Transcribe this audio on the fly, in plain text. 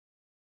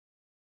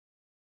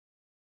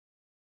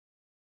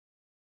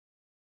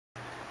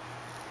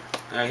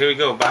Alright, here we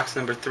go. Box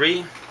number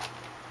 3.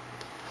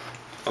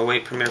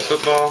 08 Premier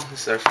Football.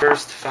 This is our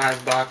first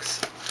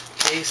 5-box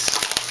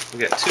case. We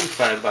got 2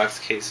 5-box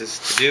cases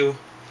to do.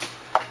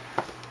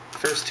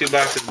 First 2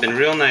 boxes have been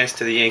real nice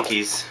to the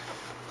Yankees.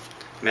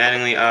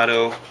 Mattingly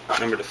auto,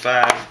 number to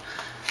 5.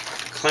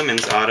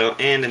 Clemens auto,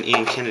 and an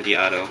Ian Kennedy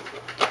auto.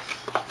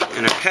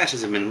 And our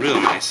patches have been real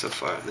nice so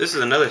far. This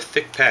is another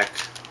thick pack.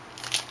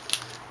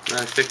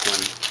 Another thick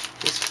one.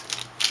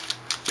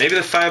 Maybe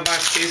the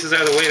 5-box cases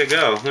are the way to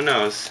go. Who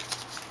knows?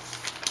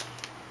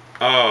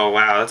 Oh,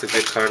 wow. That's a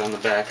good card on the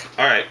back.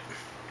 Alright.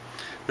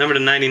 Number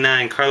to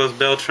 99, Carlos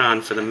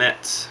Beltran for the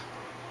Mets.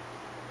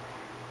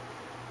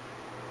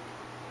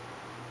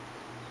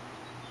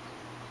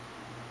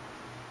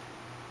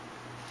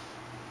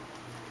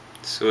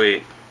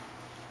 Sweet.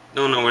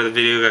 Don't know where the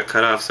video got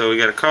cut off, so we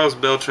got a Carlos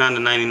Beltran to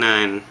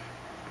 99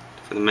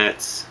 for the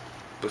Mets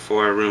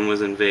before our room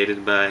was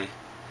invaded by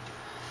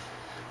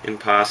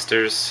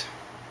imposters.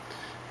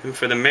 And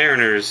for the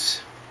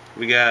Mariners,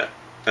 we got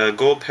a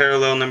gold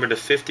parallel number to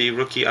 50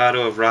 rookie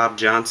auto of Rob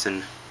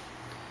Johnson.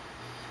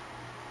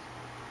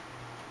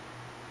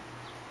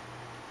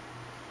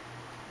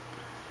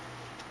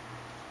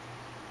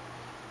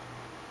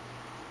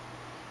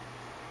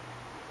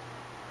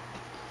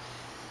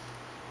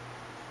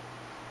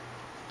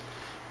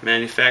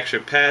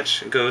 Manufacturer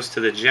patch goes to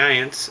the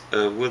Giants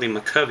of Willie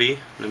McCovey,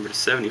 number to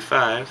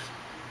 75.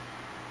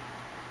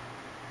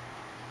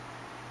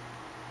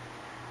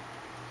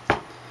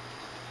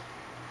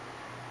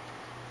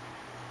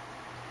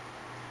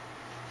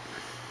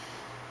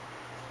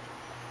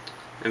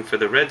 And for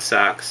the Red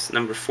Sox,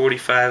 number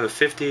 45 of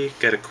 50,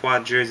 got a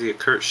quad jersey of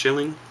Curt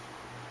Schilling.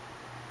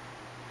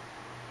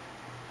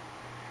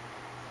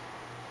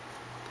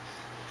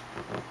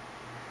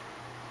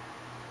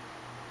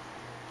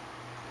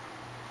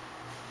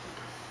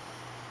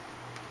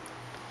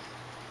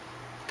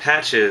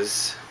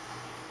 Patches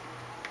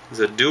is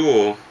a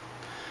duel.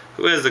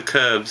 Who has the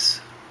Cubs?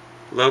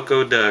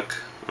 Locoduck.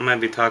 I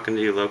might be talking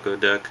to you,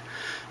 Locoduck.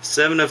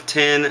 7 of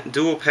 10,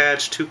 dual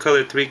patch,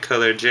 2-color,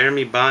 3-color,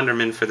 Jeremy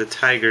Bonderman for the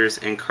Tigers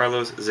and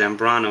Carlos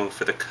Zambrano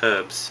for the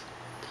Cubs.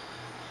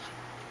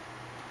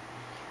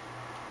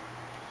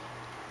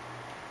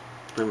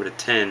 Number to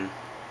 10.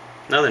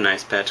 Another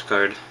nice patch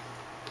card.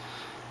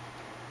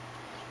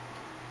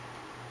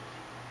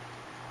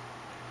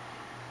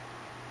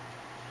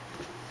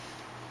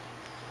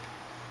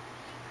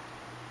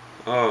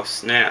 Oh,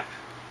 snap.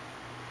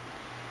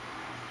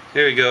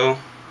 Here we go.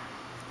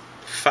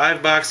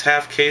 5-box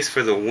half case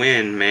for the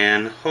win,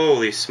 man.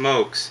 Holy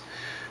smokes.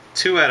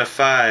 2 out of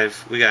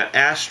 5. We got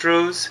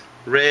Astros,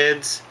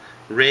 Reds,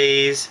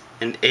 Rays,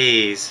 and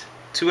A's.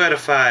 2 out of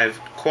 5.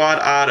 Quad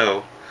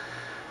auto.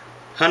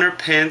 Hunter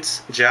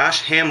Pence,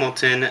 Josh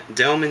Hamilton,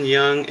 Delman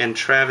Young, and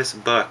Travis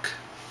Buck.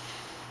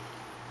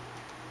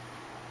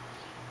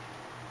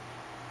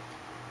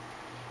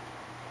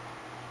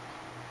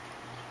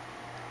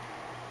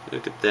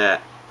 Look at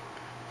that.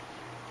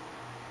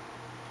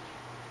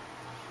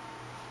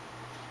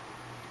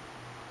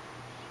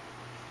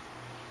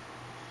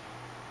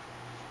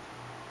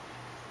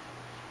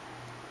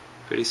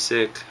 Pretty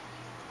sick.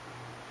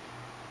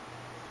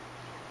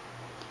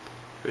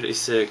 Pretty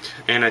sick.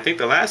 And I think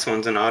the last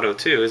one's an auto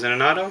too. Is it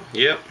an auto?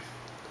 Yep.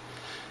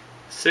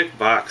 Sick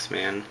box,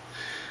 man.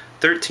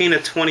 13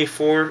 of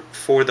 24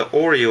 for the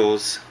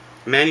Orioles.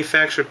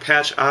 Manufacturer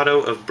patch auto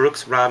of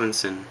Brooks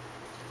Robinson.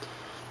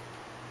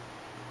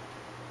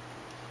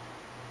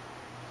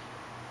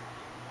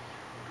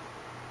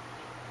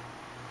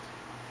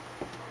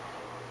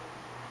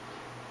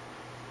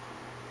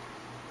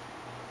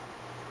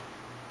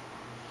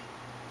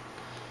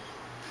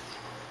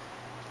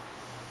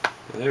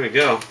 There we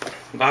go.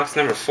 Box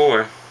number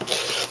 4.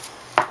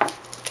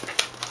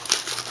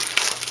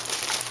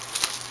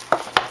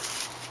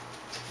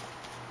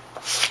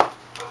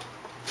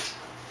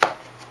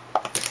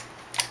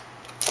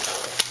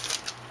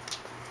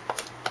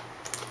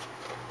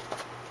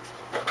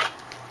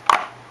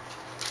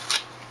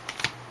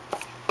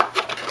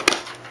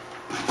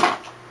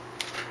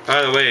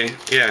 By the way,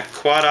 yeah,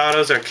 quad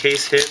autos are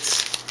case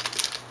hits.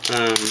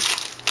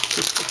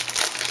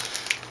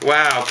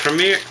 Wow,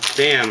 Premier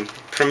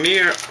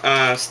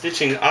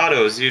stitching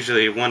autos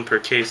usually 1 per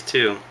case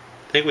too.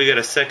 I think we got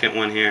a second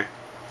one here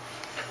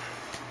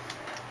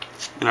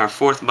in our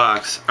 4th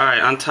box.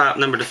 Alright, on top,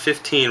 number to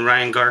 15,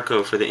 Ryan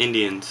Garco for the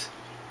Indians.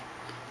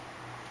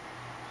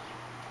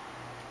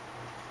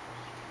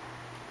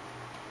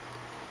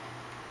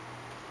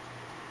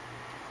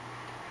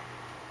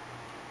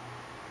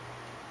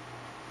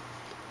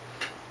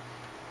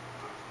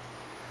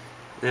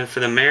 And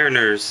for the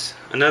Mariners,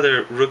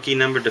 another rookie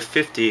number to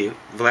 50,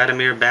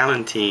 Vladimir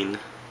Valentin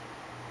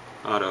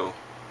auto.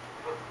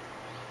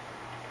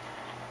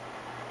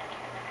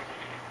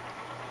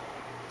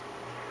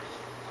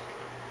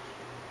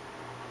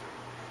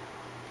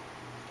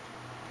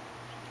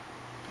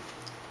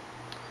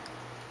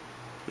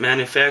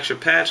 Manufacturer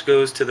patch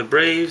goes to the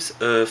Braves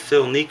of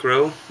Phil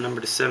Niekro, number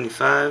to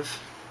 75.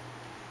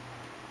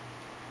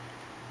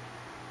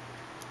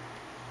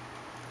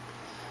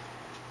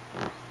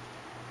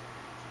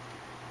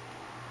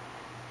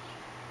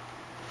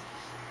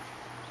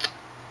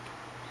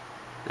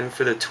 And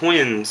for the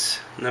Twins,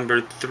 number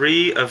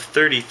 3 of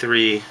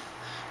 33,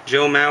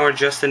 Joe Mauer,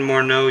 Justin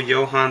Morneau,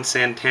 Johan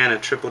Santana,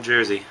 triple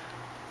jersey.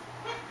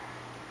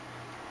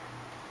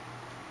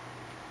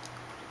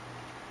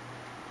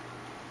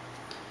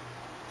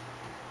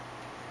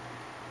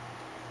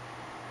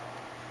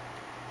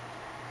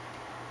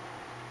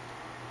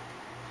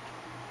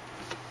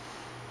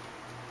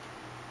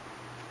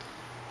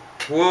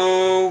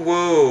 Whoa,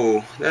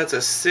 whoa, that's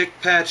a sick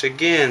patch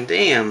again.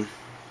 Damn,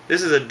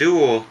 this is a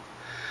duel.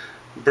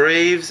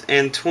 Braves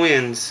and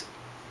Twins,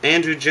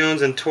 Andrew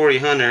Jones and Torrey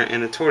Hunter,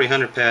 and the Torrey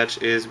Hunter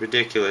patch is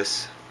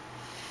ridiculous.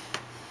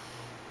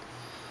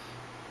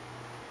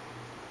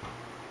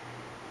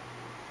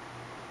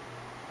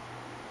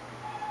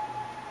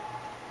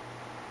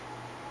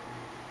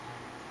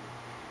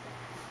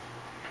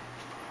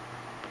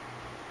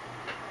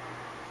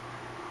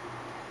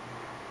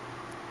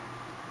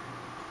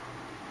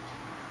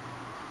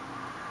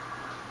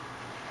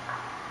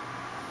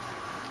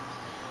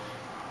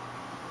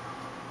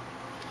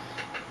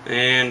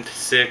 And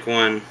sick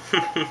one.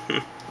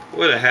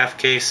 What a half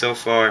case so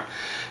far.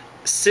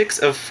 6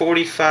 of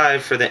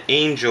 45 for the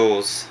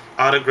Angels.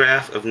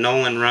 Autograph of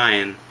Nolan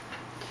Ryan.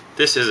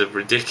 This is a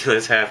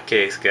ridiculous half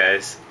case,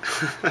 guys.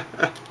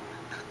 Because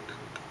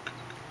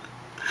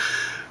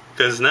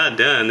it's not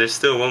done. There's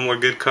still one more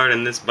good card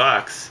in this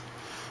box.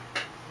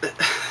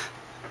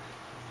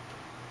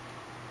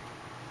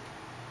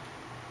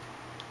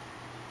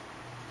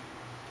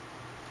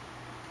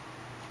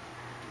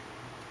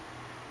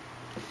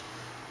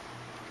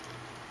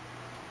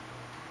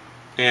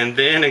 And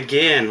then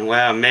again,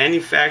 wow,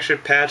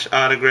 manufactured patch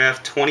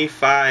autograph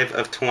 25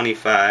 of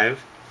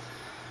 25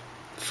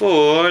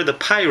 for the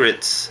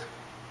Pirates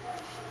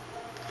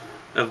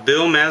of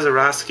Bill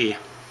Mazeroski.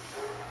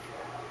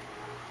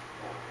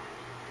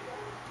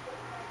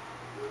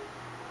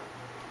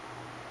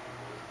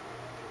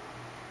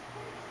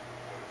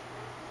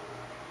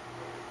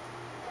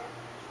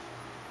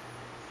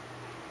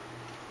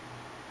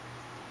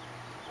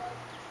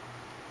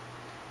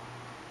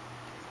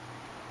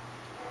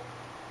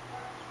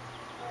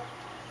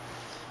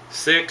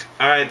 Sick.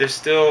 Alright, there's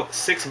still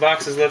 6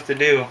 boxes left to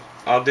do.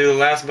 I'll do the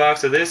last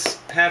box of this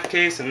half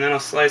case and then I'll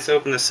slice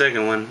open the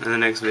second one in the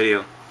next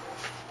video.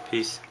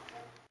 Peace.